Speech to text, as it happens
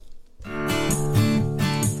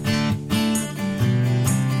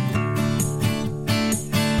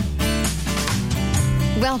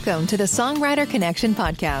Welcome to the Songwriter Connection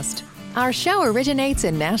podcast. Our show originates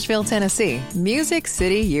in Nashville, Tennessee, Music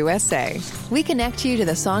City, USA. We connect you to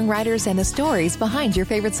the songwriters and the stories behind your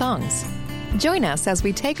favorite songs. Join us as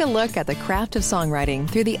we take a look at the craft of songwriting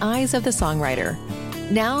through the eyes of the songwriter.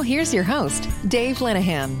 Now, here's your host, Dave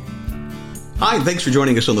Lenahan. Hi, thanks for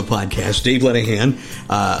joining us on the podcast. Dave Lenahan,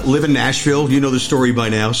 live in Nashville. You know the story by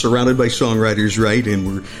now, surrounded by songwriters, right? And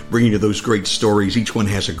we're bringing you those great stories. Each one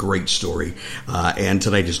has a great story, and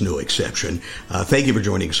tonight is no exception. Thank you for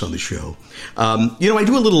joining us on the show. I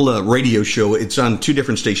do a little radio show. It's on two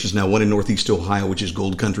different stations now, one in Northeast Ohio, which is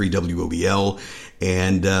Gold Country, WOBL,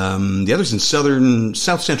 and the other's in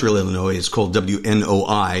South Central Illinois. It's called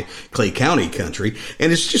WNOI, Clay County Country.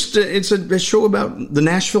 And it's just, it's a show about the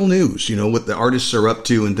Nashville news, what the artists are up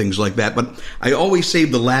to and things like that. But I always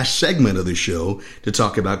save the last segment of the show to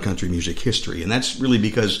talk about country music history. And that's really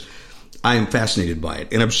because I am fascinated by it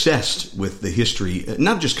and obsessed with the history,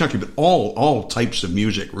 not just country, but all types of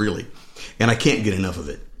music, really. And I can't get enough of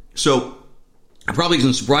it. So it probably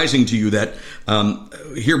isn't surprising to you that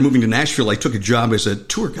here moving to Nashville, I took a job as a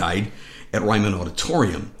tour guide at Ryman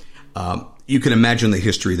Auditorium. You can imagine the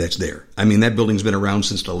history that's there. I mean, that building's been around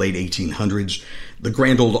since the late 1800s. The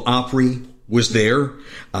Grand Ole Opry was there,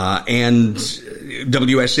 and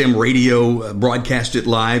WSM Radio broadcast it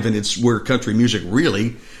live, and it's where country music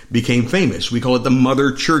really became famous. We call it the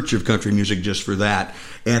mother church of country music just for that.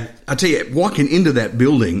 And I'll tell you, walking into that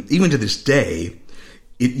building, even to this day,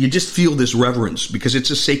 you just feel this reverence because it's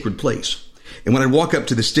a sacred place. And when I walk up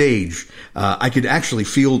to the stage, I could actually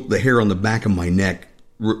feel the hair on the back of my neck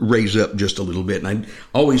raise up just a little bit. And I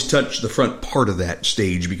always touch the front part of that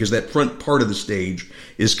stage because that front part of the stage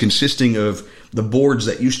is consisting of the boards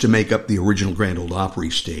that used to make up the original Grand Ole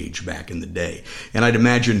Opry stage back in the day. And I'd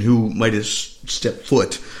imagine who might have stepped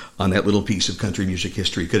foot on that little piece of country music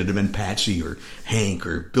history. Could it have been Patsy or Hank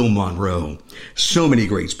or Bill Monroe? So many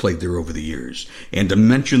greats played there over the years. And to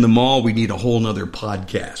mention them all, we need a whole nother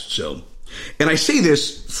podcast. And I say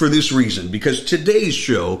this for this reason, because today's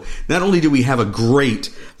show, not only do we have a great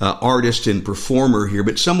artist and performer here,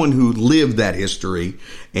 but someone who lived that history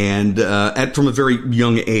and from a very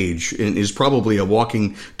young age and is probably a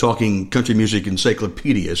walking, talking country music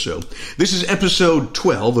encyclopedia. So this is episode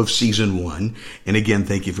 12 of season 1. And again,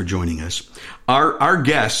 thank you for joining us. Our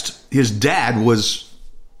guest, his dad was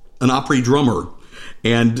an Opry drummer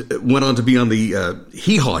and went on to be on the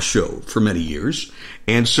Hee Haw show for many years.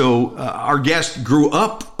 And so our guest grew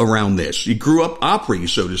up around this. He grew up Opry,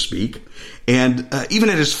 so to speak. And even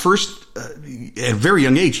at his at a very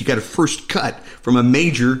young age, he got a first cut from a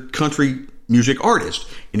major country music artist.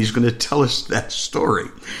 And he's going to tell us that story.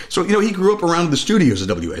 So, he grew up around the studios at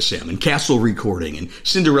WSM and Castle Recording and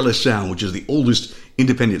Cinderella Sound, which is the oldest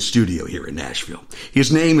independent studio here in Nashville.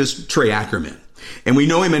 His name is Trey Ackerman. And we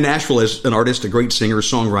know him in Nashville as an artist, a great singer,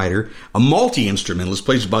 songwriter, a multi-instrumentalist,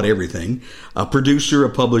 plays about everything, a producer, a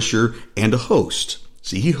publisher, and a host.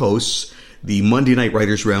 See, he hosts the Monday Night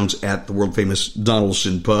Writers Rounds at the world-famous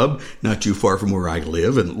Donaldson Pub, not too far from where I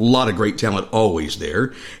live, and a lot of great talent always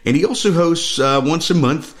there. And he also hosts once a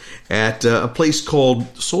month at a place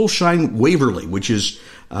called Soulshine Waverly, which is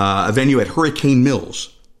a venue at Hurricane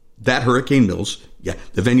Mills. That Hurricane Mills. Yeah,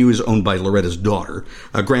 the venue is owned by Loretta's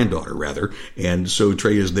granddaughter rather, and so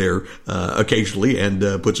Trey is there occasionally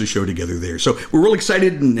and puts a show together there. So we're real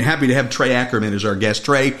excited and happy to have Trey Ackerman as our guest.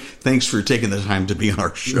 Trey, thanks for taking the time to be on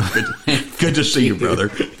our show. Good to see you, brother.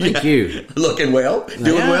 Thank you. Looking well?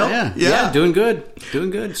 Doing well? Yeah, doing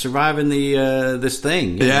good. Surviving this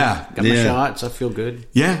thing. Yeah. Got my shots. I feel good.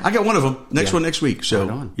 Yeah, I got one of them. Next one next week. So,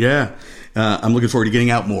 right on. Yeah. I'm looking forward to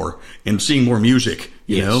getting out more and seeing more music,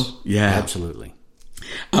 you know? Yeah. Absolutely.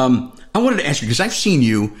 I wanted to ask you, because I've seen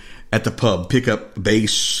you at the pub pick up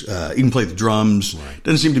bass, even play the drums. Right.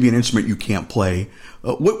 Doesn't seem to be an instrument you can't play.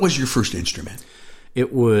 What was your first instrument?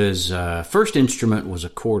 It was, first instrument was a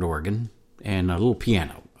chord organ and a little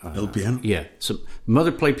piano. A little piano? Yeah. So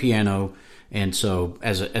mother played piano, and so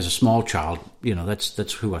as a small child,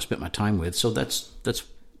 that's who I spent my time with. So that's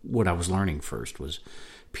what I was learning first was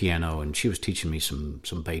piano, and she was teaching me some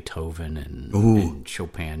Beethoven and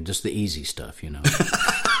Chopin, just the easy stuff, Yeah,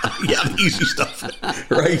 the easy stuff,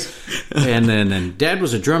 right? And then Dad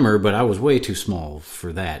was a drummer, but I was way too small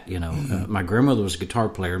for that, My grandmother was a guitar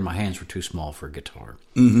player, and my hands were too small for a guitar.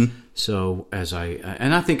 Mm-hmm. So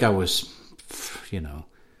I think I was,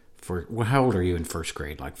 how old are you in first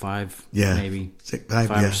grade? Like 5, maybe?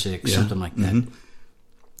 5 or 6, something like that. Mm-hmm.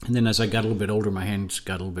 And then as I got a little bit older, my hands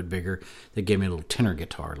got a little bit bigger. They gave me a little tenor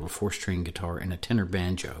guitar, a little 4-string guitar, and a tenor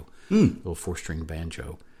banjo, a little 4-string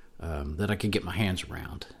banjo that I could get my hands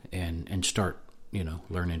around and start,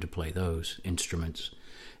 learning to play those instruments.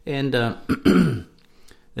 And then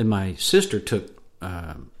my sister took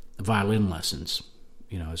violin lessons.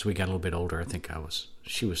 You know, as we got a little bit older, I think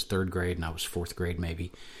she was 3rd grade and I was 4th grade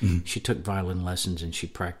maybe. Mm-hmm. She took violin lessons and she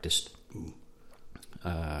practiced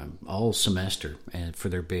all semester and for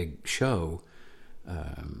their big show.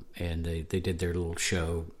 And they did their little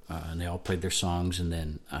show and they all played their songs. And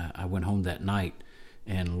then I went home that night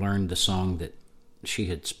and learned the song that she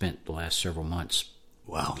had spent the last several months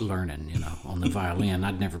learning, you know, on the violin.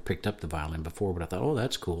 I'd never picked up the violin before, but I thought, oh,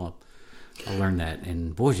 that's cool. I'll learn that.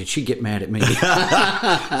 And boy, did she get mad at me.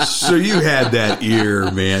 So you had that ear,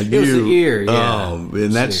 man. It was the ear, yeah. Oh,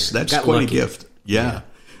 and that's quite lucky. A gift. Yeah.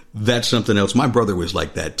 That's something else. My brother was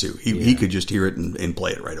like that too. He could just hear it and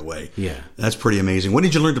play it right away. Yeah. That's pretty amazing. When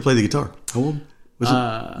did you learn to play the guitar? How old was it?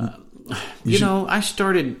 You know, I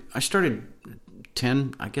started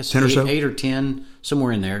 10, I guess 10 or so? 8 or 10,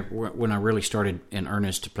 somewhere in there, when I really started in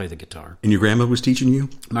earnest to play the guitar. And your grandma was teaching you?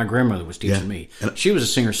 My grandmother was teaching me. She was a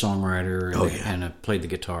singer-songwriter and played the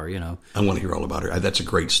guitar, you know. I want to hear all about her. That's a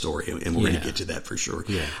great story, and we're going to get to that for sure.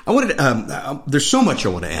 Yeah. I wanted there's so much I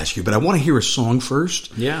want to ask you, but I want to hear a song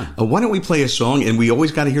first. Yeah. Why don't we play a song, and we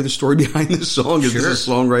always got to hear the story behind the song. Sure. This is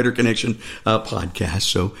a Songwriter Connection podcast.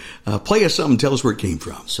 So play us something, tell us where it came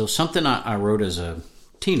from. So something I wrote as a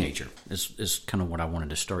teenager is kind of what I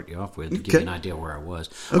wanted to start you off with, to give you an idea where I was.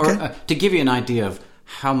 Okay. Or to give you an idea of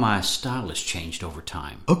how my style has changed over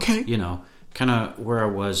time. Okay. You know, kind of where I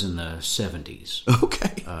was in the 70s.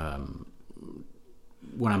 Okay.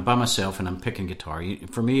 When I'm by myself and I'm picking guitar,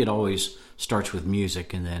 for me it always starts with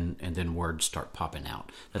music and then words start popping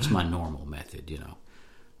out. That's my normal method, you know.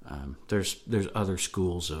 There's other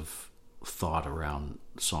schools of thought around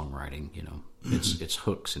songwriting, you know. It's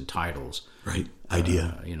hooks and titles, right?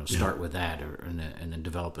 Idea, you know. Start with that, and then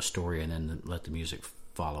develop a story, and then let the music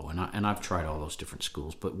follow. And I've tried all those different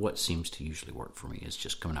schools, but what seems to usually work for me is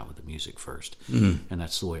just coming out with the music first, and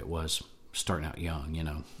that's the way it was starting out young, you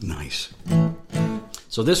know. Nice.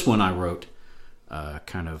 So this one I wrote,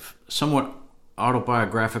 kind of somewhat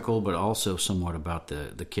autobiographical, but also somewhat about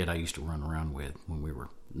the kid I used to run around with when we were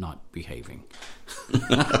not behaving.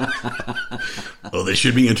 Oh, this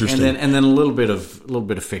should be interesting. And then a little bit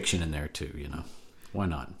of fiction in there too. You know, why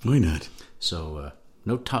not? Why not? So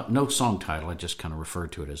no song title. I just kind of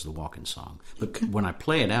referred to it as the walking song. But when I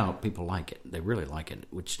play it out, people like it. They really like it,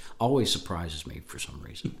 which always surprises me for some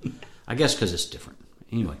reason. I guess because it's different.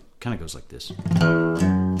 Anyway, kind of goes like this.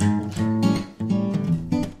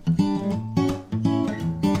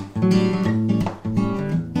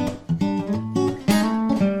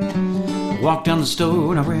 Walked down the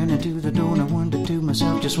store and I ran into the door and I wondered to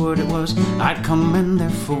myself just what it was I'd come in there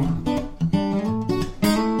for.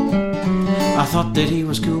 I thought that he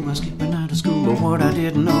was cool by skipping out of school, but what I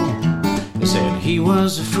didn't know, they said he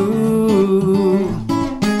was a fool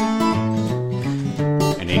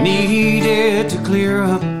and he needed to clear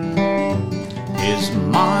up his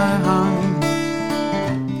mind.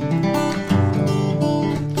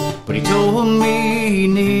 But he told me he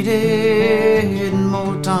needed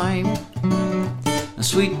more time, a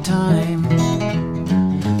sweet time.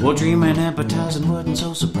 Well, dreaming appetizing wasn't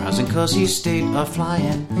so surprising, 'cause he stayed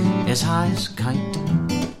a-flying as high as a kite.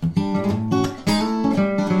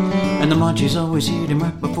 And the munchies always hit him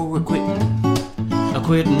right before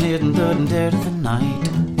quitting it in the dead of the night.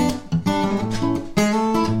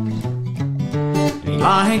 He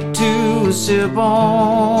liked to sip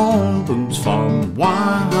on Boone's Farm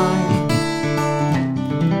wine.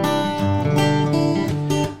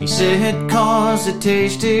 He said 'cause it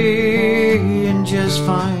tasted just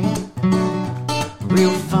fine, real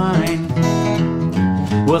fine.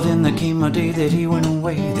 Well, then there came a day that he went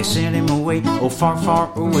away. They sent him away, oh far,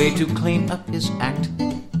 far away, to clean up his act.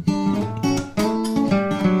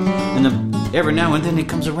 And every now and then he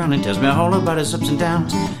comes around and tells me all about his ups and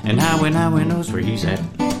downs, and how he knows where he's at.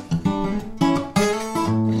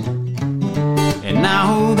 And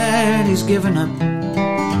now that he's given up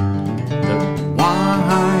the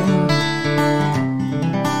wine,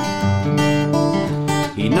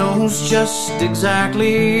 he knows just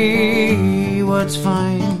exactly what's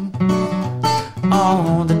fine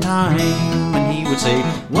all the time. And he would say,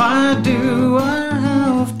 why do I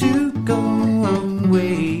have to go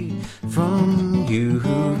away from you?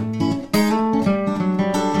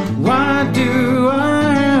 Why do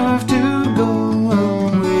I have to go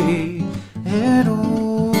away at all?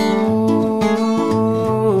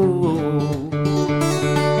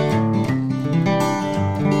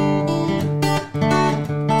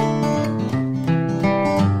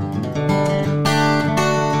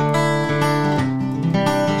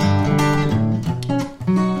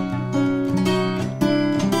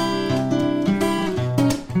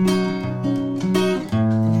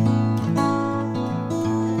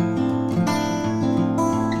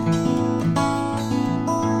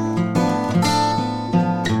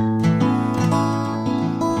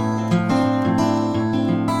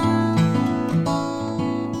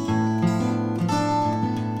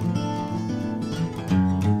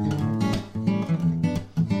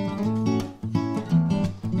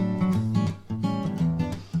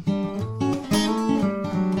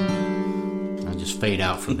 fade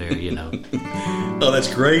out from there, you know. Oh,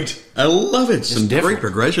 that's great. I love it. Some different. great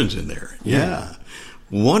progressions in there. Yeah.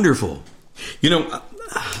 Wonderful. You know,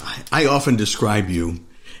 I often describe you,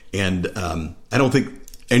 and I don't think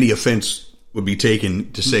any offense would be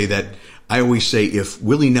taken to say that I always say if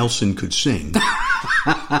Willie Nelson could sing,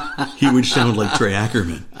 he would sound like Trey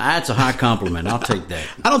Ackerman. That's a high compliment. I'll take that.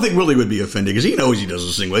 I don't think Willie would be offended because he knows he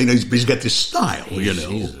doesn't sing well. He knows he's got this style, you know.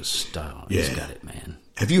 He's a style. Yeah. He's got it, man.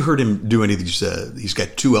 Have you heard him do any of these? He's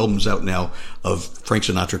got 2 albums out now of Frank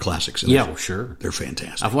Sinatra classics. Yeah, well, sure. They're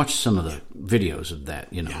fantastic. I've watched some of the videos of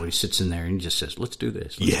that, you know, where he sits in there and he just says, let's do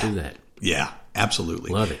this, let's do that. Yeah,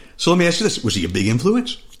 absolutely. Love it. So let me ask you this. Was he a big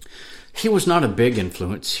influence? He was not a big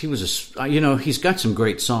influence. He was you know, he's got some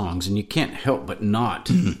great songs, and you can't help but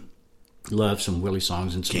not love some Willie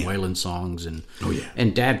songs and some Waylon songs. And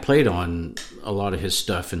and Dad played on a lot of his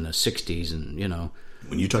stuff in the 60s, and, you know.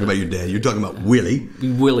 When you talk about your dad, you're talking about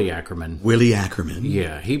Willie Ackerman. Willie Ackerman.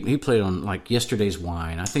 Yeah, he played on, like, Yesterday's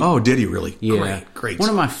Wine, I think. Oh, did he really? Yeah. Great. One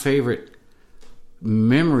of my favorite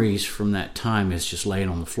memories from that time is just laying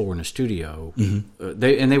on the floor in the studio.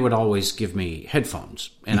 They would always give me headphones,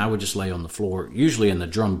 and I would just lay on the floor, usually in the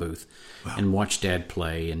drum booth, and watch Dad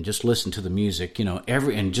play and just listen to the music, you know,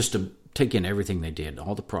 and just to take in everything they did,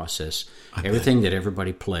 all the process, everything that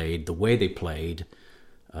everybody played, the way they played,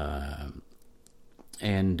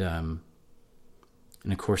 and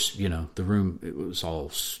of course, you know, the room, it was all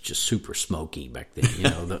just super smoky back then. You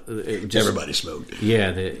know, everybody smoked.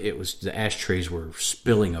 Yeah, the ashtrays were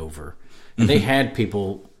spilling over, and they had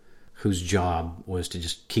people whose job was to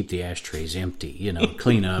just keep the ashtrays empty. You know,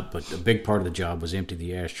 clean up, but a big part of the job was empty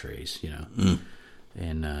the ashtrays. You know,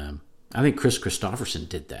 and I think Chris Christopherson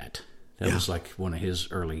did that. That was like one of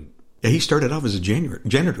his early. Yeah, he started off as a janitor,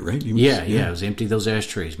 right? It was empty those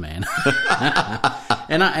ashtrays, man.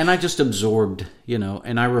 and I just absorbed, you know.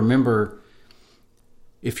 And I remember,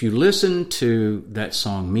 if you listen to that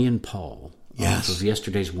song, "Me and Paul," off of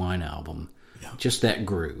Yesterday's Wine album, just that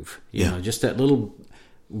groove, you know, just that little,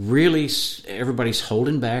 really, everybody's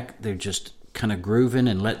holding back. They're just kind of grooving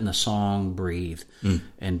and letting the song breathe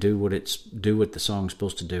and do what the song's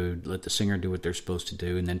supposed to do. Let the singer do what they're supposed to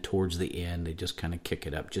do, and then towards the end, they just kind of kick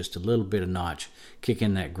it up just a little bit of notch, kick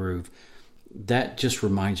in that groove. That just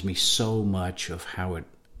reminds me so much of how it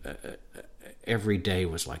every day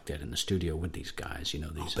was like that in the studio with these guys. You know,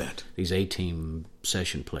 these A-team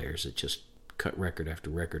session players that just cut record after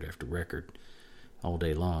record after record all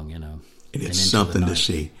day long. You know, and it's something to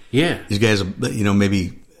see. Yeah, these guys, you know,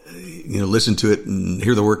 maybe. You know, listen to it and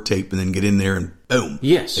hear the work tape, and then get in there and boom.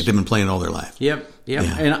 Yes, they've been playing all their life. Yep. Yeah.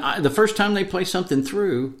 And the first time they play something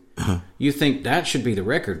through, you think that should be the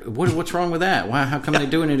record. What's wrong with that? Why? How come they're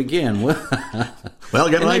doing it again? Well,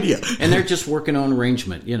 I got an idea. And they're just working on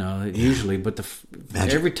arrangement, you know, usually. But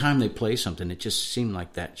every time they play something, it just seemed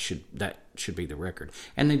like that should be the record,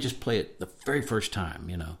 and they just play it the very first time,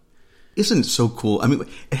 you know. Isn't it so cool? I mean,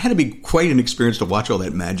 it had to be quite an experience to watch all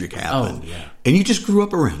that magic happen. Oh, yeah. And you just grew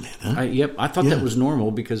up around that, huh? I thought that was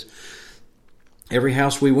normal because every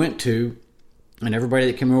house we went to and everybody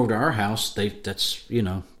that came over to our house, they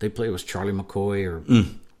play with Charlie McCoy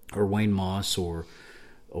or Wayne Moss or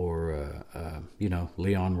you know,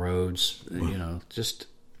 Leon Rhodes, you know, just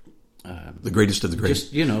the greatest of the great.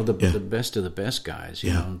 Just, you know, the best of the best guys,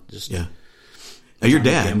 you know. Just Now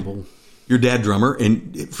your dad drummer,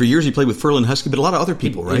 and for years he played with Ferlin Husky, but a lot of other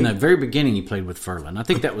people, right? In the very beginning, he played with Ferlin. I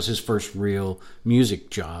think that was his first real music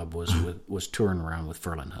job was touring around with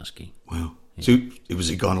Ferlin Husky. Wow. So was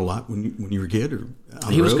he gone a lot when you were a kid, or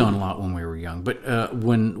he was gone a lot when we were young? But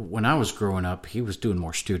when I was growing up, he was doing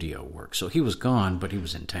more studio work, so he was gone, but he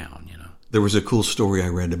was in town. You know, there was a cool story I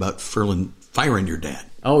read about Ferlin firing your dad.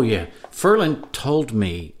 Oh yeah, Ferlin told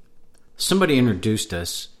me. Somebody introduced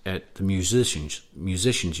us at the musicians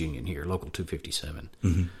union here, Local 257,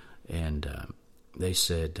 and they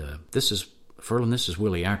said, "This is Ferlin. This is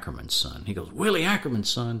Willie Ackerman's son." He goes, "Willie Ackerman's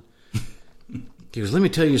son." He goes, "Let me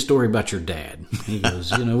tell you a story about your dad." He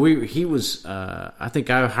goes, "You know, he was. I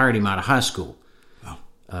think I hired him out of high school,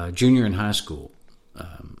 junior in high school,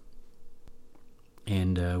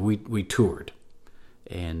 and we toured,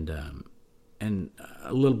 and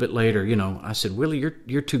a little bit later, you know, I said, Willie,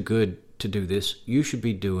 you're too good to do this. You should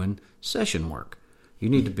be doing session work. You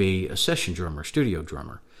need to be a session drummer, studio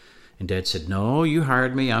drummer." And Dad said, "No, you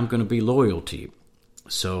hired me. I'm going to be loyal to you."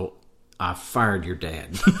 So I fired your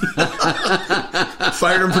dad.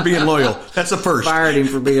 Fired him for being loyal. That's the first. Fired him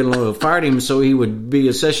for being loyal. Fired him so he would be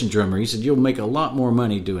a session drummer. He said, "You'll make a lot more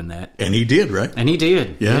money doing that." And he did, right? And he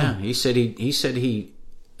did. Yeah. He said he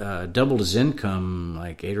doubled his income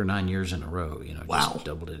like 8 or 9 years in a row. Wow. Just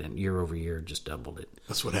doubled it, and year over year, just doubled it.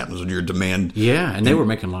 That's what happens when you're demand. Yeah, and they were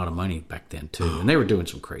making a lot of money back then too, and they were doing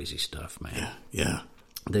some crazy stuff, man. Yeah.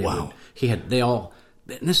 Wow.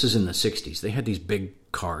 And this is in the 60s. They had these big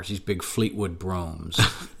cars, these big Fleetwood Bromes,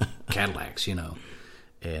 Cadillacs,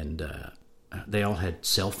 and they all had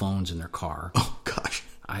cell phones in their car. Oh gosh.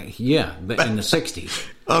 But in the 60s.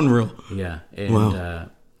 Unreal. Yeah, and wow.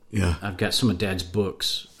 I've got some of Dad's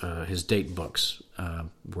books, his date books,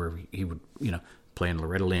 where he would, playing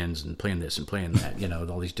Loretta Lynn's and playing this and playing that,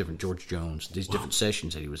 all these different George Jones, these different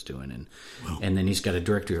sessions that he was doing, and then he's got a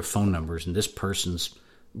directory of phone numbers, and this person's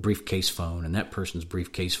briefcase phone and that person's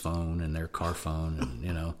briefcase phone and their car phone,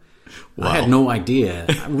 and Wow. I had no idea.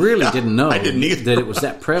 I really didn't know I didn't either. that it was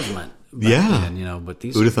that prevalent. Then, but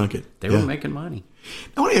these who'd have thunk it? They were making money.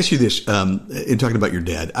 I want to ask you this, in talking about your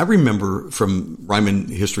dad, I remember from Ryman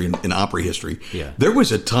history and opera history, there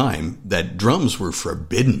was a time that drums were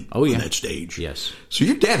forbidden on that stage. Yes. So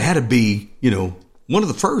your dad had to be, one of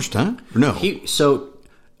the first, huh? Or no?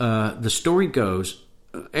 The story goes,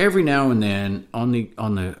 every now and then on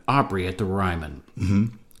the Opry at the Ryman,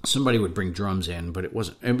 somebody would bring drums in, but it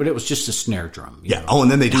wasn't. But it was just a snare drum. Yeah. Oh,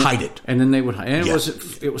 and then they'd hide it. And then they would hide. And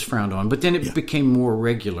it was frowned on. But then it became more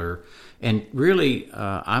regular. And really,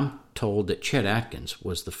 I'm told that Chet Atkins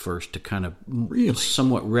was the first to kind of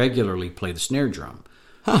somewhat regularly play the snare drum.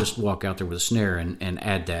 Just walk out there with a snare and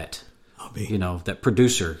add that. That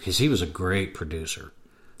producer, because he was a great producer.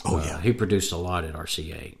 Oh, yeah. He produced a lot at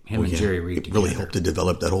RCA. Him and Jerry Reed together. Really helped to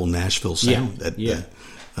develop that whole Nashville sound,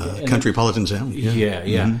 countrypolitan sound. Yeah.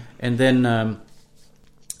 Mm-hmm. And then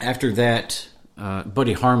after that,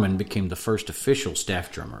 Buddy Harman became the first official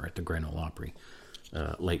staff drummer at the Grand Ole Opry,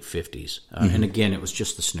 late 50s. And again, it was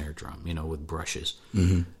just the snare drum, with brushes.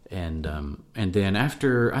 Mm-hmm. And then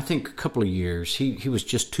after, I think, a couple of years, he was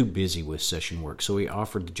just too busy with session work, so he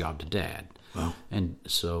offered the job to Dad. Wow. And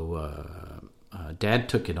so Dad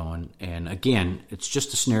took it on, and again, it's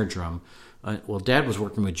just a snare drum. Dad was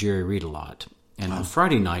working with Jerry Reed a lot. And on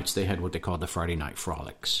Friday nights, they had what they called the Friday Night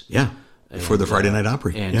Frolics. Yeah, for the Friday Night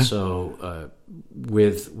Opry. And so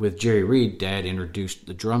with Jerry Reed, Dad introduced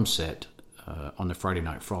the drum set on the Friday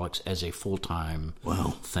Night Frolics as a full-time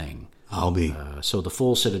thing. So the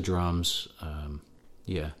full set of drums,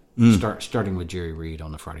 starting with Jerry Reed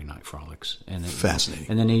on the Friday Night Frolics. And fascinating.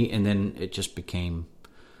 And then it just became,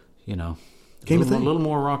 a little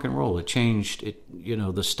more rock and roll. It changed.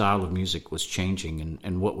 The style of music was changing,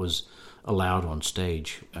 and what was allowed on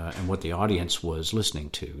stage, and what the audience was listening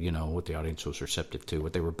to. What the audience was receptive to,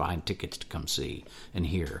 what they were buying tickets to come see and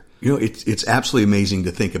hear. It's absolutely amazing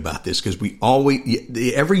to think about this, because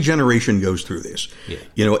every generation goes through this.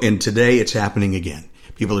 Yeah. And today it's happening again.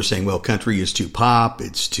 People are saying, well, country is too pop,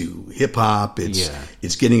 it's too hip-hop,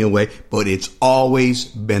 it's getting away. But it's always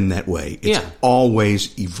been that way. It's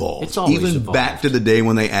always evolved. It's always Even evolved. Back to the day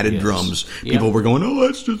when they added drums, people were going, oh,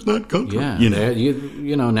 that's just not country. Yeah.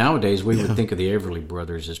 Nowadays we would think of the Everly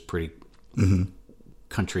Brothers as pretty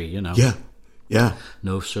country, Yeah.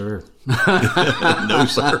 No, sir. No,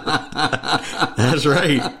 sir. That's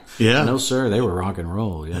right. Yeah. No, sir. They were rock and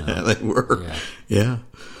roll. Yeah, they were. Yeah.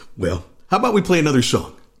 Well, how about we play another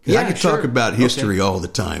song? I could talk about history all the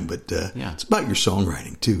time, but it's about your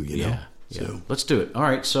songwriting too, Yeah. So let's do it. All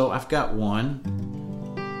right. So I've got one.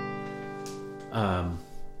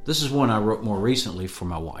 This is one I wrote more recently for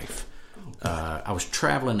my wife. I was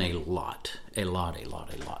traveling a lot.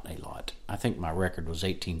 I think my record was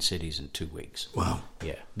 18 cities in 2 weeks. Wow.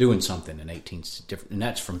 Yeah. Doing something in 18 different, and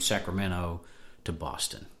that's from Sacramento to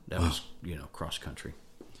Boston. That was, cross country.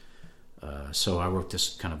 So I wrote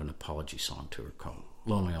this kind of an apology song to her called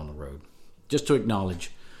Lonely on the Road, just to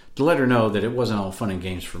acknowledge, to let her know that it wasn't all fun and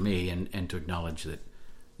games for me, and to acknowledge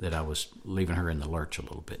that I was leaving her in the lurch a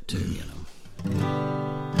little bit too,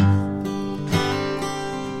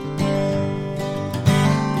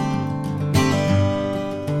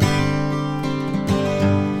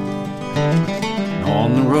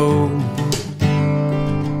 On the road,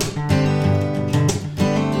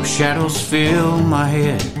 where shadows fill my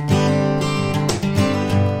head,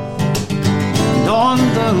 and on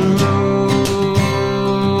the road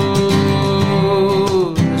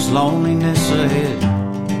there's loneliness ahead,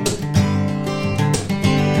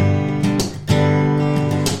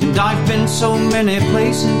 and I've been so many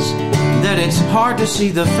places that it's hard to see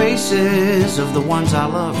the faces of the ones I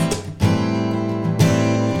love.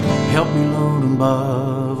 Help me load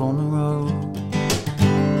above on the road.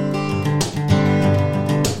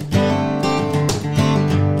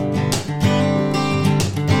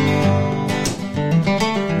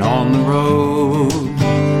 And on the road,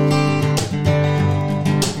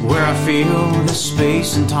 I feel the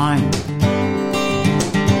space and time.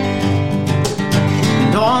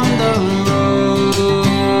 And on the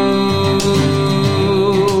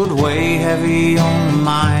road, way heavy on the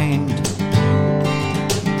mind.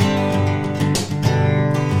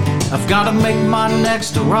 I've got to make my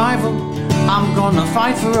next arrival. I'm gonna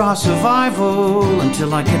fight for our survival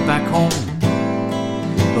until I get back home.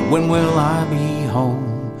 But when will I be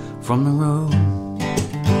home from the road?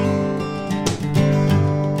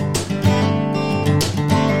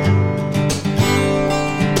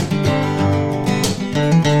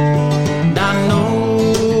 And I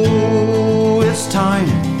know it's time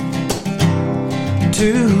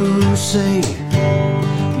to say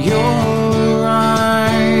you're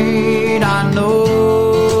right. I know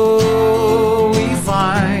we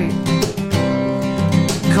fight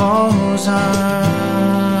 'cause I'm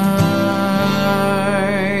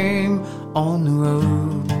on the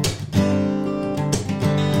road.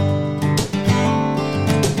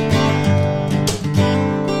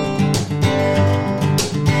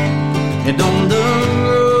 And on the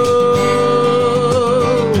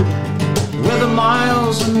road where the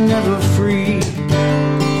miles are never free.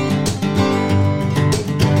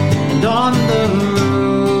 And on the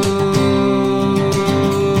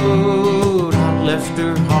road I left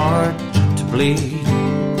her heart to bleed.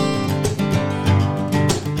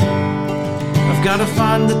 I've got to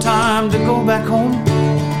find the time to go back home.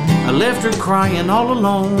 I left her crying all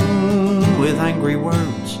alone with angry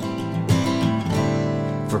words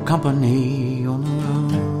for company on the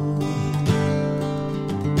road.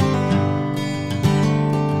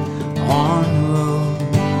 On the road.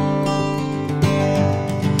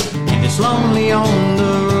 And it's lonely on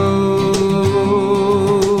the road.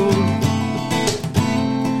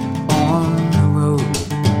 On the road.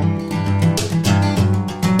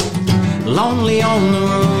 Lonely on the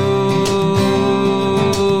road.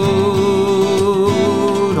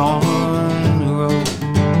 On the road.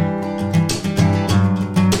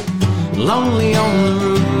 Lonely on the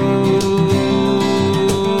road.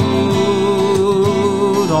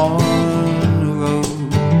 On the road.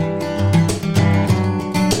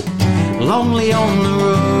 Lonely on the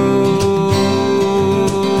road.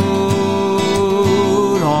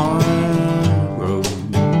 On the road.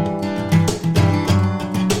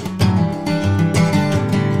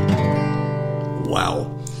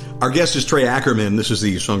 Wow. Our guest is Trey Ackerman. This is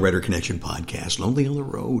the Songwriter Connection podcast. Lonely on the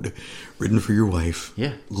Road, written for your wife.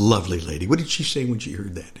 Yeah. Lovely lady. What did she say when she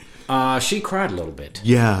heard that? She cried a little bit.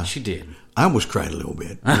 Yeah. She did. I almost cried a little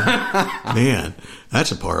bit. Man,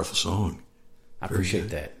 that's a powerful song. I appreciate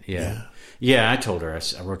that. Yeah. Yeah, I told her, I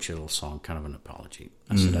wrote you a little song, kind of an apology.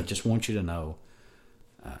 I said, I just want you to know,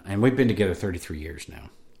 and we've been together 33 years now.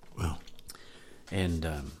 Well, And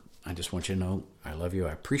I just want you to know, I love you.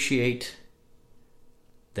 I appreciate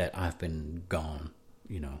that I've been gone,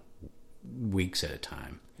 weeks at a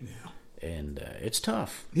time. yeah. And it's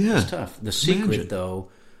tough. Yeah. It's tough. The secret, Imagine. though,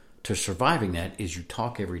 to surviving that is you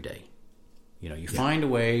talk every day. You find a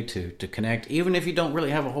way to connect, even if you don't really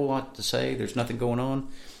have a whole lot to say, there's nothing going on.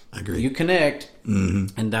 I agree. You connect,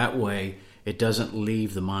 and that way it doesn't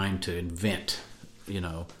leave the mind to invent,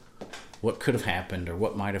 what could have happened or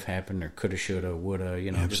what might have happened or coulda, shoulda, woulda,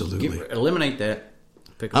 Absolutely. Just eliminate that.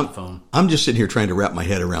 Pick up the phone. I'm just sitting here trying to wrap my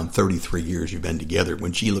head around 33 years you've been together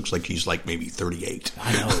when she looks like she's like maybe 38.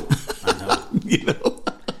 I know.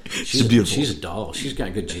 She's beautiful. She's a doll. She's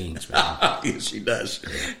got good genes, man. Yes, she does.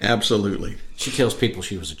 Absolutely. She tells people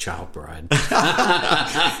she was a child bride.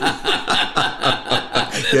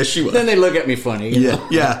 Yes, she was. Then they look at me funny. Yeah.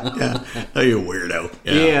 Oh, you weirdo.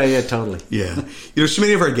 Yeah, totally. Yeah. So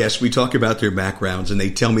many of our guests, we talk about their backgrounds and they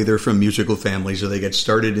tell me they're from musical families or they got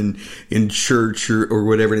started in church or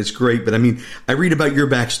whatever, and it's great. But I mean, I read about your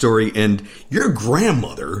backstory, and your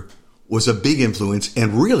grandmother was a big influence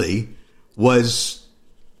and really was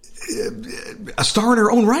a star in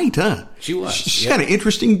her own right, huh? She was. She's got an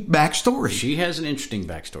interesting backstory. She has an interesting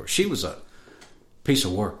backstory. She was a piece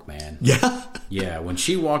of work, man. Yeah? Yeah, when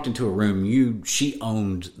she walked into a room, she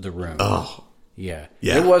owned the room. Oh. Yeah.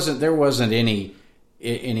 Yeah. There wasn't any,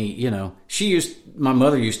 my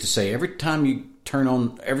mother used to say, every time you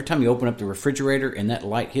open up the refrigerator and that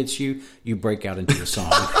light hits you, you break out into a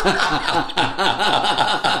song.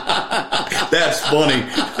 That's funny.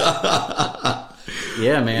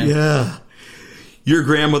 Yeah, man. Yeah. Your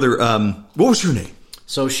grandmother, what was her name?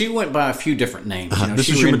 So she went by a few different names. This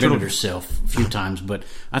She is your reinvented maternal- herself a few times, but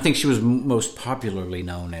I think she was most popularly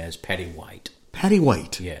known as Patty White. Patty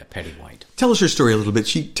White. Yeah, Patty White. Tell us her story a little bit.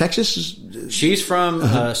 Texas? She's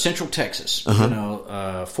from Central Texas,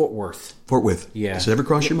 Fort Worth. Fort Worth. Yeah. Does it ever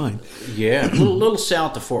cross your mind? Yeah, a little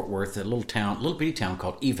south of Fort Worth, a little bitty town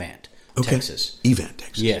called Evant, Texas. Evant,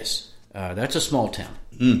 Texas. Yes, that's a small town.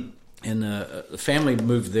 And the family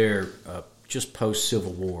moved there just post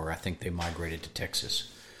Civil War. I think they migrated to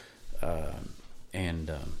Texas,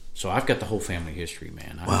 so I've got the whole family history,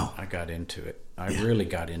 man. I got into it. I really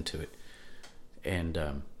got into it,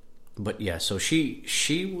 and but yeah. So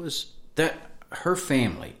she was that. Her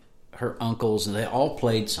family, her uncles, and they all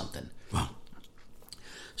played something. Wow.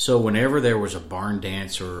 So whenever there was a barn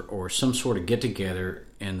dance or some sort of get together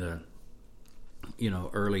in the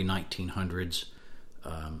early 1900s.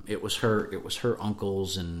 It was her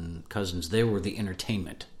uncles and cousins. They were the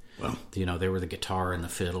entertainment. Wow. They were the guitar and the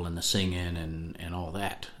fiddle and the singing and all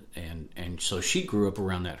that. And so she grew up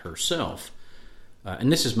around that herself.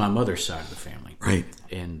 And this is my mother's side of the family. Right.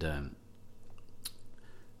 And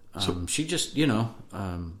she just,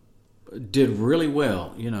 did really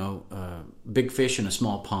well, big fish in a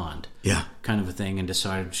small pond. Yeah. Kind of a thing, and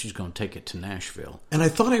decided she's going to take it to Nashville. And I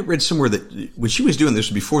thought I read somewhere that when she was doing this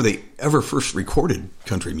before they ever first recorded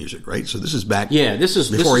country music, right? So this is back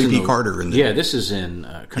before A.P. Carter. This is in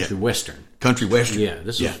country western. Country western. Yeah,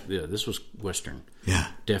 this was western. Yeah.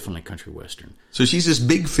 Definitely country western. So she's this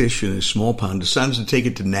big fish in a small pond, decides to take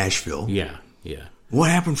it to Nashville. Yeah. What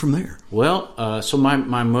happened from there? Well, so my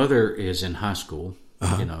mother is in high school.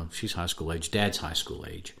 She's high school age. Dad's high school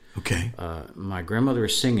age. Okay. My grandmother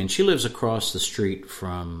is singing. She lives across the street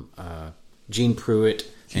from Gene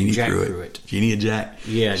Pruitt and Jack Pruitt. Jeannie and Jack.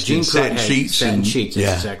 Yeah, Gene Pruitt had Satin Sheets. That's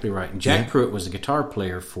yeah. exactly right. And Jack Pruitt was the guitar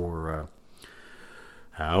player for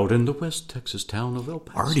out in the West Texas town of El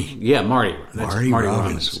Paso. Marty. Yeah, Marty. That's Marty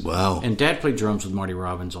Robbins. Wow. And Dad played drums with Marty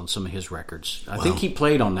Robbins on some of his records. I think he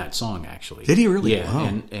played on that song, actually. Did he really? Yeah,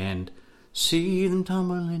 wow. and see them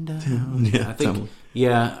tumbling down. Yeah, I think...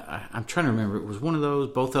 Yeah, I'm trying to remember. It was one of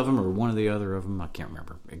those, both of them, or one of the other of them. I can't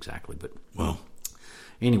remember exactly, but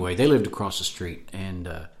anyway, they lived across the street, and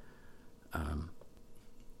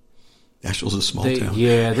Nashville's a small town.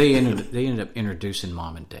 Yeah, they ended up introducing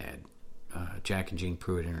Mom and Dad. Jack and Gene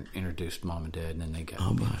Pruitt introduced Mom and Dad, and then they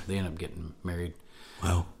ended up getting married.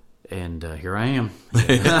 Wow. And here I am.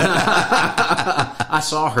 I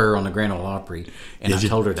saw her on the Grand Ole Opry, and I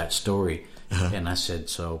told her that story, and I said,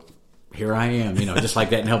 so here I am, just like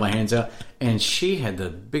that, and held my hands out. And she had the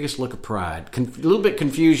biggest look of pride, a little bit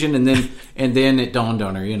confusion, and then it dawned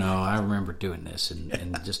on her, I remember doing this,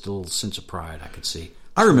 and just a little sense of pride I could see.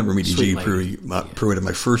 I remember meeting Gene Pruitt at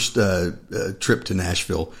my first trip to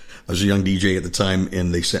Nashville. I was a young DJ at the time,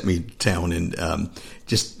 and they sent me to town, and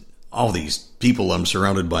just all these people I'm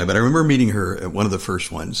surrounded by. But I remember meeting her at one of the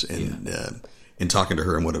first ones, and talking to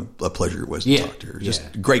her, and what a pleasure it was to talk to her.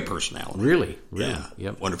 Just great personality. Really? Yeah.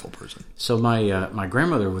 Yep. Wonderful person. So my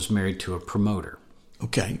grandmother was married to a promoter.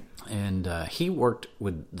 Okay. And he worked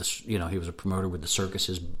with he was a promoter with the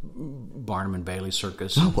circuses, Barnum and Bailey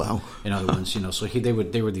Circus. Oh, wow. And other ones, so they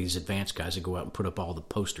were these advanced guys that go out and put up all the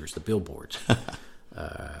posters, the billboards,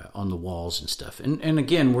 on the walls and stuff. And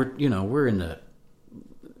again, we're in the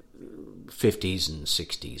 50s and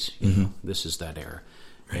 60s. This is that era.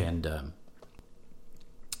 Right. And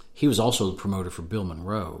he was also the promoter for Bill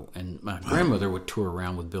Monroe. And my grandmother would tour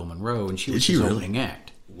around with Bill Monroe, and she was his opening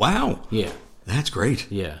act. Wow. Yeah. That's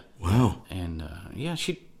great. Yeah. Wow. And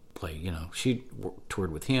she'd play. She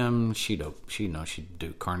toured with him. She'd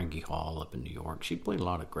do Carnegie Hall up in New York. She'd play a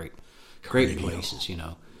lot of great places.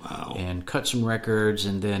 Wow. And cut some records,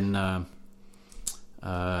 and then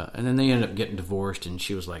they ended up getting divorced. And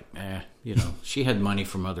she was like, she had money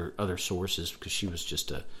from other sources because she was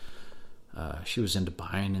just she was into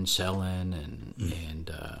buying and selling,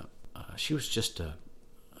 and she was just a.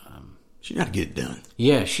 She got to get it done.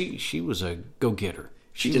 Yeah, she was a go-getter.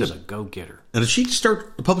 She was a go-getter. Now, did she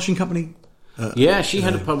start a publishing company? She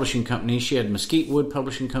had a publishing company. She had Mesquite Wood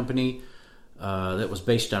Publishing Company that was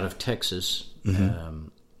based out of Texas.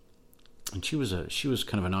 And she was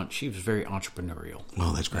kind of she was very entrepreneurial.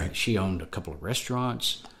 Well, that's great. She owned a couple of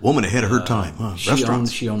restaurants. Woman ahead of her time, huh?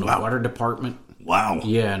 Restaurants. She owned a water department. Wow.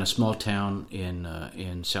 Yeah, in a small town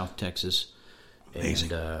in South Texas.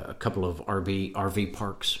 Amazing. And a couple of RV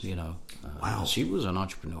parks, Wow. She was an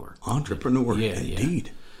entrepreneur. Yeah,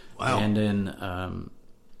 indeed. Yeah. Wow. And then,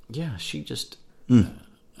 she just,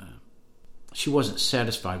 she wasn't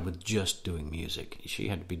satisfied with just doing music. She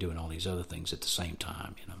had to be doing all these other things at the same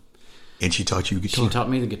time, And she taught you guitar? She taught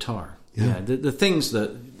me the guitar. Yeah. The things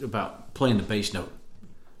about playing the bass note.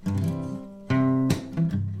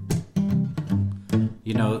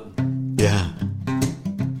 Yeah.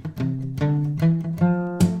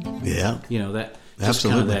 Yeah. You know, that just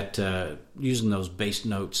Absolutely. kind of that using those bass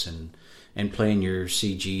notes and playing your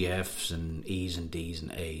C, G, Fs and E's and D's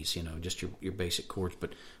and A's, you know, just your basic chords.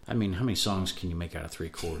 But I mean, how many songs can you make out of 3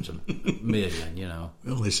 chords? A million, you know.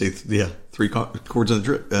 Well, they say, 3 chords on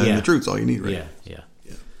the truth's all you need, right? Yeah.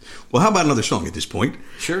 Well, how about another song at this point?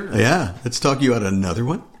 Sure. Yeah, let's talk you out another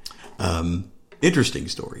one. Interesting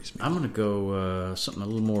stories. I'm going to go something a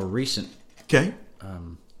little more recent, Okay.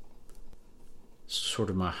 sort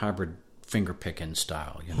of my hybrid finger picking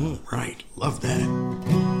style, you know. Oh, right. Love that.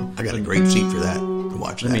 I got a great seat for that to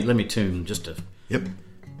watch that. Let me tune just to. Yep.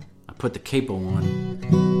 I put the capo on,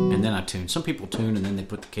 and then I tune. Some people tune, and then they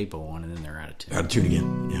put the capo on, and then they're out of tune. Out of tune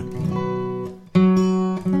again. Yeah.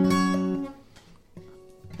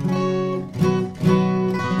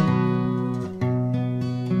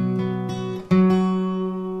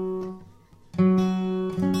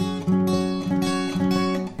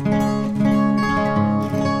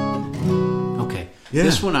 Okay. Yeah.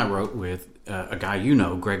 This one I wrote with a guy you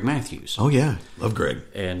know, Greg Matthews. Oh, yeah. Love Greg.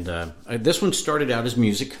 And this one started out as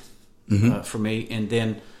music for me, and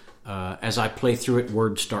then as I play through it,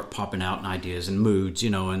 words start popping out and ideas and moods, you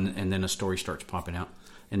know, and then a story starts popping out.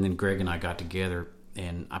 And then Greg and I got together,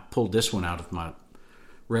 and I pulled this one out of my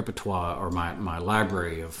repertoire or my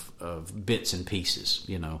library of bits and pieces,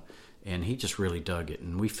 you know. And he just really dug it,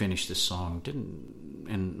 and we finished this song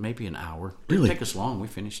in maybe an hour. Didn't Really? take us long. We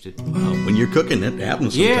finished it. Well, when you're cooking, it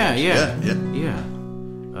happens sometimes. Yeah.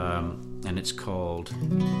 And it's called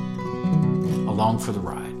 "Along for the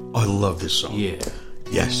Ride." Oh, I love this song. Yeah.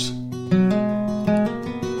 Yes.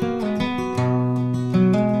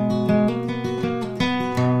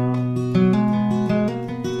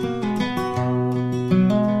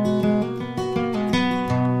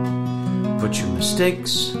 Put your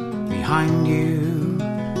mistakes behind you.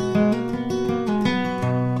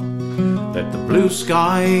 Let the blue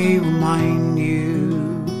sky remind you.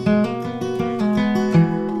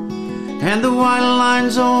 And the white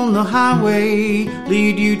lines on the highway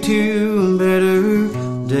lead you to a better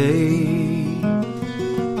day.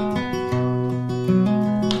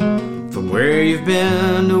 From where you've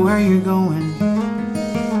been to where you're going,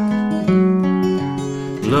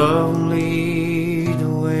 love will lead the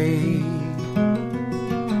way.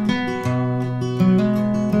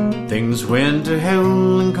 Things went to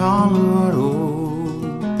hell in Colorado.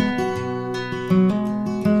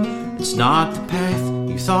 It's not the path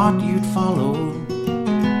you thought you'd follow.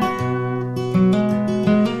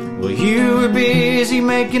 Well, you were busy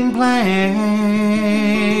making plans.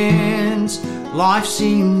 Life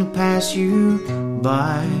seemed to pass you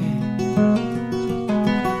by.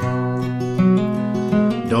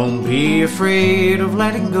 Don't be afraid of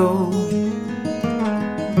letting go,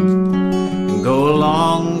 and go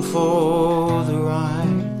along for the ride.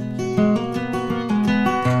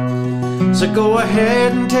 So go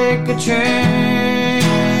ahead and take a chance.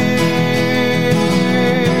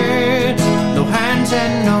 No hands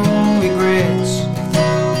and no regrets.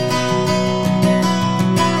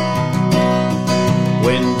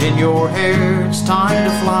 Wind in your hair, it's time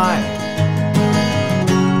to fly,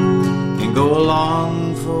 and go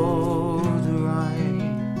along for the ride.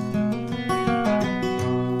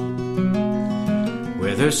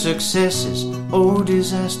 Whether successes or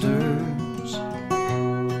disasters,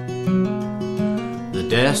 the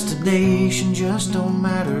destination just don't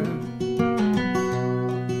matter.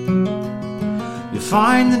 You'll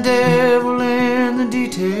find the devil in the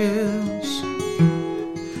details.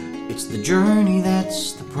 It's the journey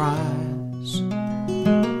that's the prize.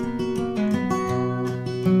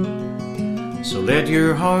 So let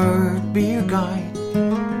your heart be your guide,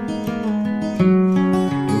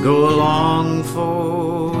 and go along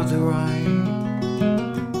for the ride.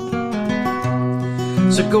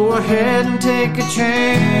 So go ahead and take a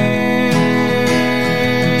chance.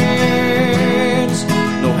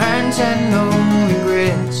 No hands and no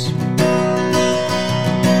regrets.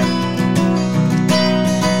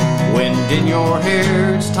 Wind in your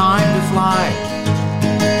hair, it's time to fly,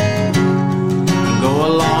 and go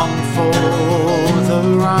along for the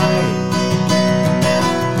ride.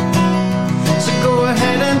 So go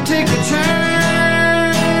ahead and take a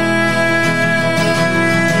chance.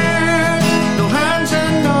 No hands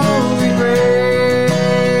and no regrets.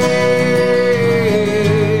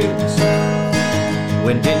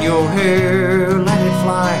 Wind in your hair, let it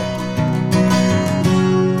fly,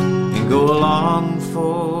 and go along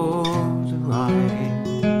for the ride.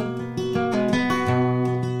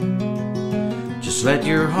 Just let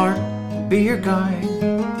your heart be your guide,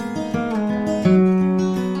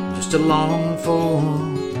 just along for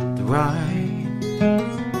the ride.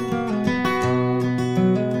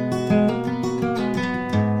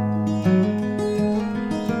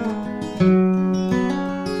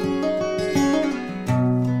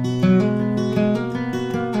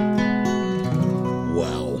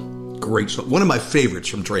 song, one of my favorites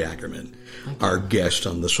from Trey Ackerman, our guest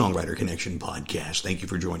on the Songwriter Connection podcast. Thank you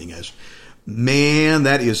for joining us. Man,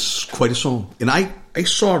 that is quite a song. And I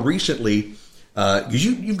saw recently, because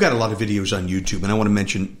you've got a lot of videos on YouTube, and I want to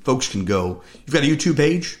mention, folks can go. You've got a YouTube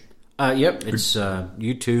page? Yep, it's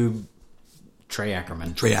YouTube Trey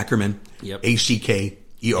Ackerman. Trey Ackerman. Yep.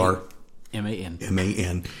 ACKER. MAN.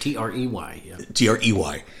 MAN. TREY. Yeah.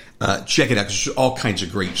 TREY. Check it out, because there's all kinds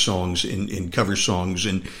of great songs and cover songs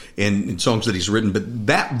and songs that he's written. But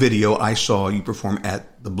that video I saw you perform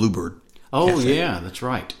at the Bluebird. Oh, Cafe, yeah, that's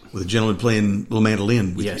right. with a gentleman playing little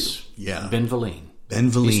mandolin with Yes. you. Yeah. Ben Valine. Ben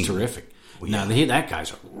Valine. He's terrific. Now, that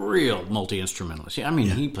guy's a real multi-instrumentalist. I mean,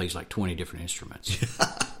 he plays like 20 different instruments.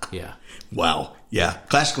 Yeah. Wow. Yeah.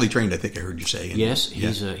 Classically trained, I think I heard you say. Yes,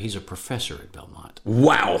 he's a professor at Belmont.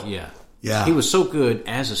 Wow. Yeah. Yeah. He was so good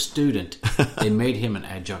as a student, they made him an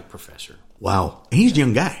adjunct professor. Wow. And he's a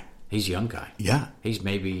young guy. He's a young guy. Yeah. He's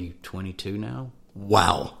maybe 22 now.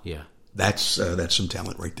 Wow. Yeah. That's some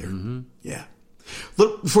talent right there. Mm-hmm. Yeah.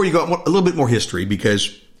 Look, before you go, a little bit more history,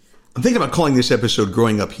 because I'm thinking about calling this episode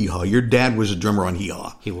Growing Up Hee Haw. Your dad was a drummer on Hee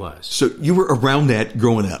Haw. He was. So you were around that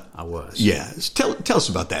growing up. I was. Yeah. Tell us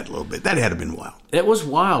about that a little bit. That had to have been wild. It was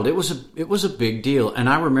wild. It was a big deal. And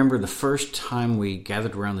I remember the first time we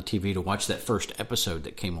gathered around the TV to watch that first episode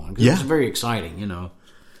that came on. 'Cause it was very exciting,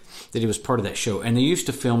 that he was part of that show. And they used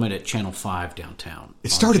to film it at Channel 5 downtown.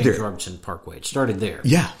 It started there. James Robertson Parkway. It started there.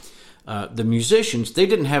 Yeah. The musicians, they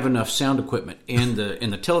didn't have enough sound equipment in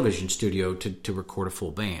the television studio to record a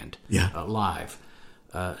full band live.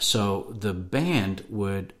 So the band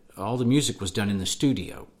all the music was done in the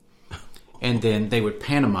studio. And then they would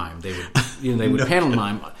pantomime. They would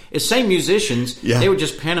pantomime. It's same musicians. Yeah. They would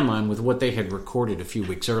just pantomime with what they had recorded a few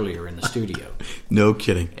weeks earlier in the studio. No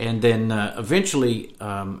kidding. And then eventually,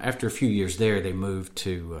 after a few years there, they moved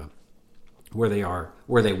to where they were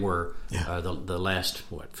the last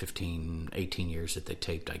 15, 18 years that they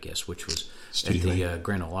taped, I guess, which was Studio at the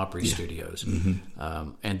Grand Ole Opry Studios. Mm-hmm.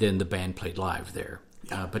 And then the band played live there.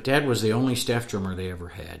 But Dad was the only staff drummer they ever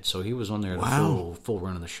had, so he was on there the full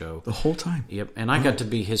run of the show the whole time. Yep, and I got to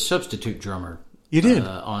be his substitute drummer. You did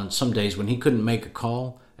on some days when he couldn't make a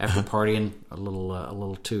call after partying a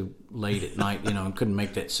little too late at night, and couldn't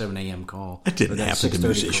make that 7 a.m. call. That didn't happen to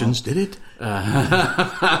musicians, did it?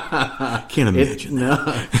 Can't imagine.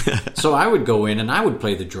 No. So I would go in and I would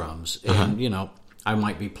play the drums, and I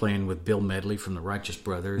might be playing with Bill Medley from the Righteous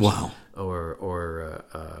Brothers. Wow. Or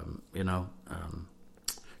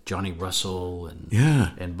Johnny Russell and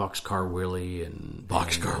Boxcar Willie and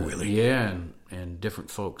Willie. And different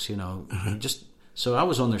folks, just so I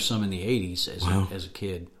was on there some in the 80s as a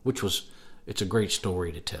kid, it's a great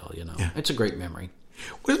story to tell, It's a great memory.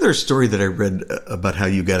 Wasn't there a story that I read about how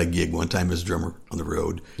you got a gig one time as a drummer on the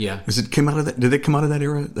road? Yeah. Did it come out of that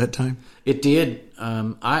era, that time? It did.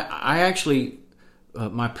 I actually,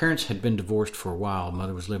 my parents had been divorced for a while.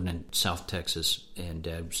 Mother was living in South Texas and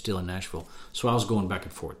Dad was still in Nashville. So I was going back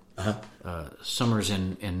and forth. Summers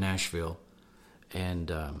in Nashville.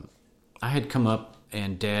 And I had come up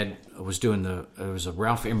and Dad was doing it was a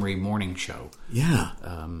Ralph Emery morning show. Yeah.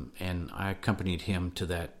 And I accompanied him to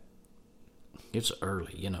that. It's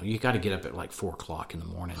early, you got to get up at like 4:00 in the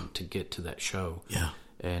morning to get to that show. Yeah.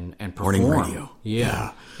 And perform. Morning radio.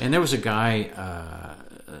 Yeah. And there was a guy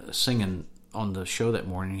singing on the show that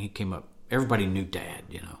morning. He came up. Everybody knew Dad,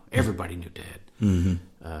 Everybody knew Dad.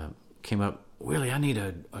 Mm-hmm. Came up, Willie, I need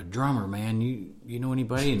a drummer, man. You know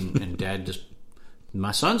anybody? And Dad just,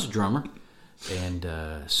 my son's a drummer. And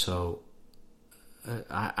so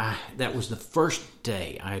I that was the first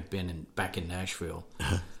day I had been back in Nashville.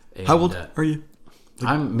 And, how old are you?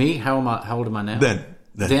 I'm me. How old am I now?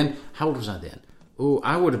 Then. How old was I then? Oh,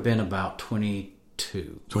 I would have been about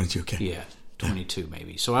 22. 22, okay. Yeah, 22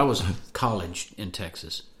 maybe. So I was college in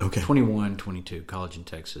Texas. Okay. 21, 22, college in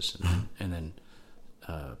Texas, and then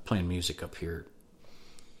playing music up here.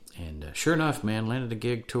 And sure enough, man, landed a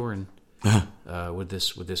gig touring with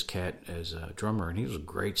this cat as a drummer, and he was a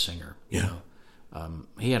great singer. Yeah.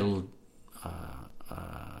 He had a little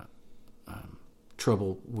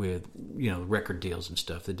trouble with record deals and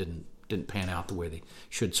stuff that didn't pan out the way they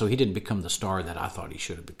should, so he didn't become the star that I thought he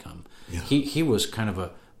should have become. Yeah. He was kind of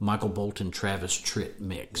a Michael Bolton, Travis Tritt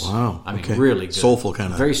mix. Wow. I mean, really good. Soulful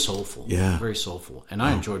kind of. Very soulful. Yeah. Very soulful. And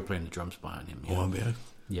I enjoyed playing the drums behind him. Oh, I bet.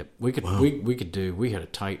 Yep. We had a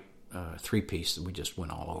tight 3-piece that we just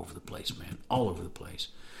went all over the place, man. All over the place.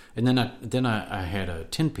 And then I had a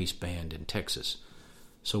 10-piece band in Texas.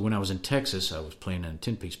 So when I was in Texas, I was playing in a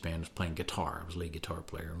 10-piece band. I was playing guitar. I was a lead guitar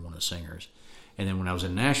player and one of the singers. And then when I was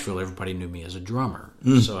in Nashville, everybody knew me as a drummer.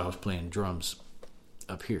 So I was playing drums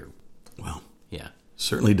up here. Wow. Yeah.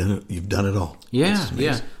 Certainly done it. You've done it all. Yeah,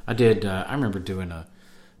 yeah. I did. I remember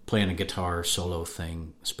playing a guitar solo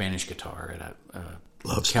thing, Spanish guitar, at a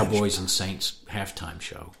Cowboys and Saints halftime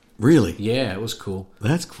show. Really? Yeah, it was cool.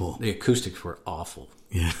 That's cool. The acoustics were awful.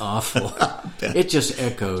 Yeah. Awful. It just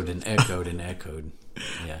echoed and echoed and echoed.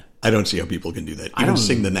 Yeah. I don't see how people can do that. Even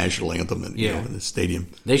sing the national anthem in the stadium.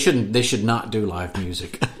 They should not do live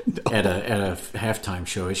music at a halftime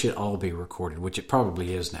show. It should all be recorded, which it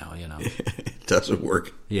probably is now, It doesn't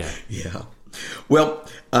work. Yeah. Yeah. Well,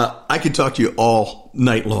 I could talk to you all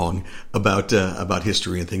night long about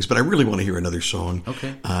history and things, but I really want to hear another song.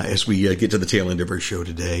 Okay. As we get to the tail end of our show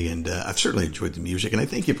today, and I've certainly enjoyed the music, and I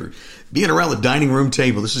thank you for being around the dining room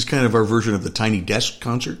table. This is kind of our version of the Tiny Desk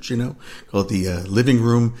concerts, call it the living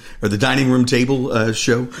room or the dining room table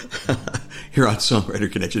show here on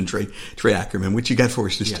Songwriter Connection. Trey Ackerman, what you got for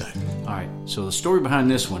us this time? All right. So the story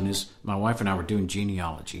behind this one is my wife and I were doing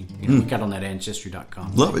genealogy. We got on that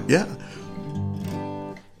Ancestry.com. Love it, yeah.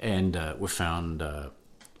 And we found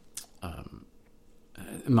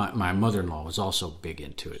my mother-in-law was also big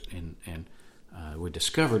into it, and we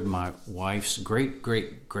discovered my wife's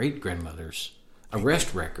great-great-great-grandmother's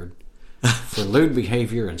arrest record for lewd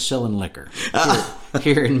behavior and selling liquor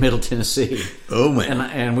here in Middle Tennessee. Oh, man.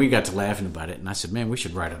 And we got to laughing about it, and I said, man, we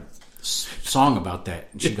should write a song about that.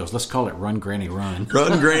 And she goes, let's call it Run Granny Run.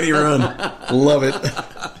 Run Granny Run. Love it.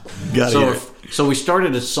 So we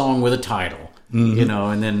started a song with a title.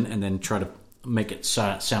 And then try to make it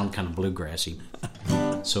sound kind of bluegrassy.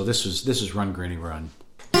 So this is Run Granny Run.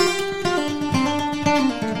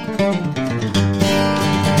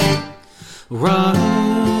 Run,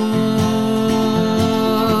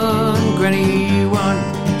 Granny, run.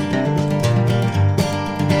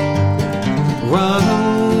 Run,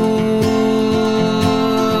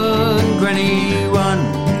 Granny, run.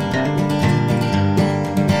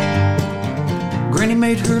 Granny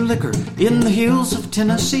made her liquor in the hills of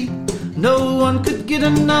Tennessee. No one could get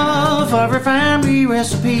enough of her family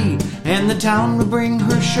recipe, and the town would bring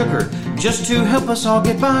her sugar just to help us all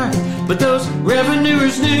get by. But those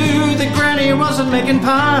revenuers knew that Granny wasn't making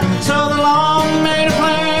pie, so the law made a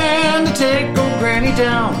plan to take old Granny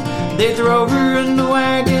down. They'd throw her in the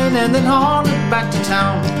wagon and then haul it back to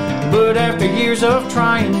town. But after years of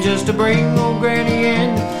trying just to bring old Granny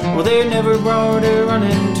in, well, they never brought her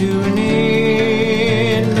running to an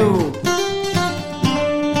end. No.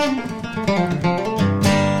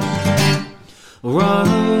 Run,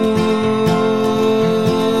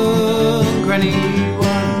 Granny,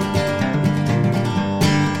 run.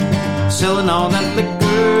 Selling all that liquor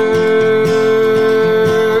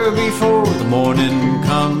before the morning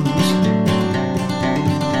comes.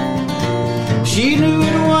 She knew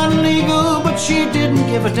it wasn't legal, but she didn't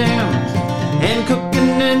give a damn. And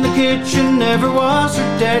cooking in the kitchen never was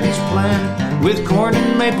her daddy's plan. With corn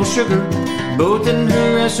and maple sugar, both in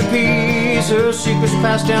her recipes, her secrets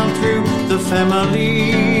passed down through the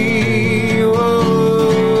family.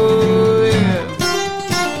 Oh, yeah.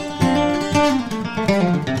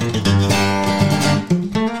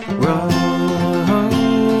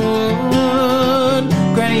 Run,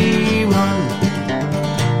 Granny, run.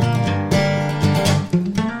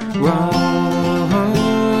 Run,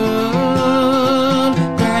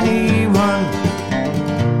 Granny, run.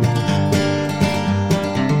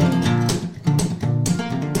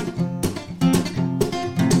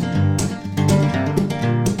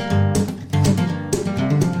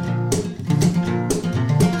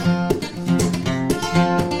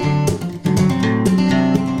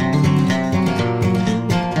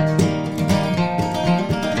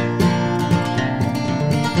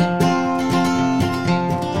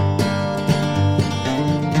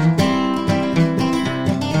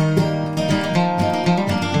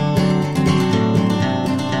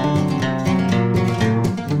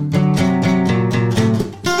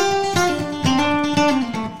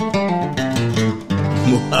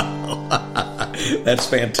 That's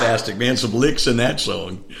fantastic, man. Some licks in that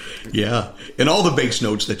song. Yeah. And all the bass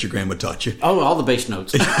notes that your grandma taught you. Oh, all the bass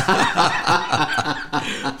notes.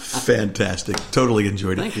 Fantastic. Totally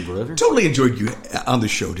enjoyed it. Thank you, brother. Totally enjoyed you on the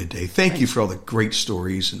show today. Thank you for all the great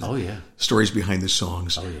stories and stories behind the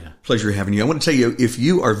songs. Oh, yeah. Pleasure having you. I want to tell you, if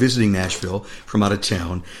you are visiting Nashville from out of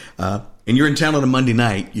town, and you're in town on a Monday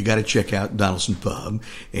night, you got to check out Donaldson Pub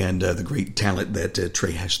and the great talent that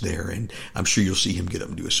Trey has there. And I'm sure you'll see him get up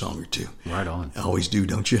and do a song or two. Right on. Always do,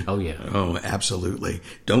 don't you? Oh, yeah. Oh, absolutely.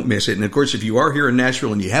 Don't miss it. And, of course, if you are here in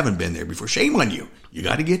Nashville and you haven't been there before, shame on you. You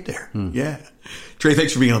got to get there. Yeah. Trey,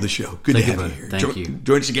 thanks for being on the show. Good to have you here. Thank you.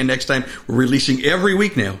 Join us again next time. We're releasing every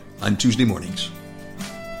week now on Tuesday mornings.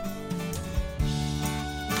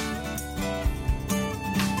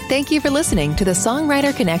 Thank you for listening to the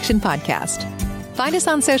Songwriter Connection podcast. Find us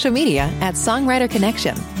on social media at Songwriter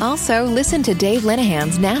Connection. Also, listen to Dave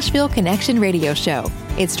Linehan's Nashville Connection radio show.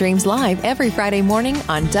 It streams live every Friday morning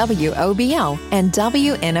on WOBL and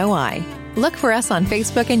WNOI. Look for us on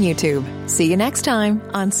Facebook and YouTube. See you next time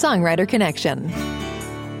on Songwriter Connection.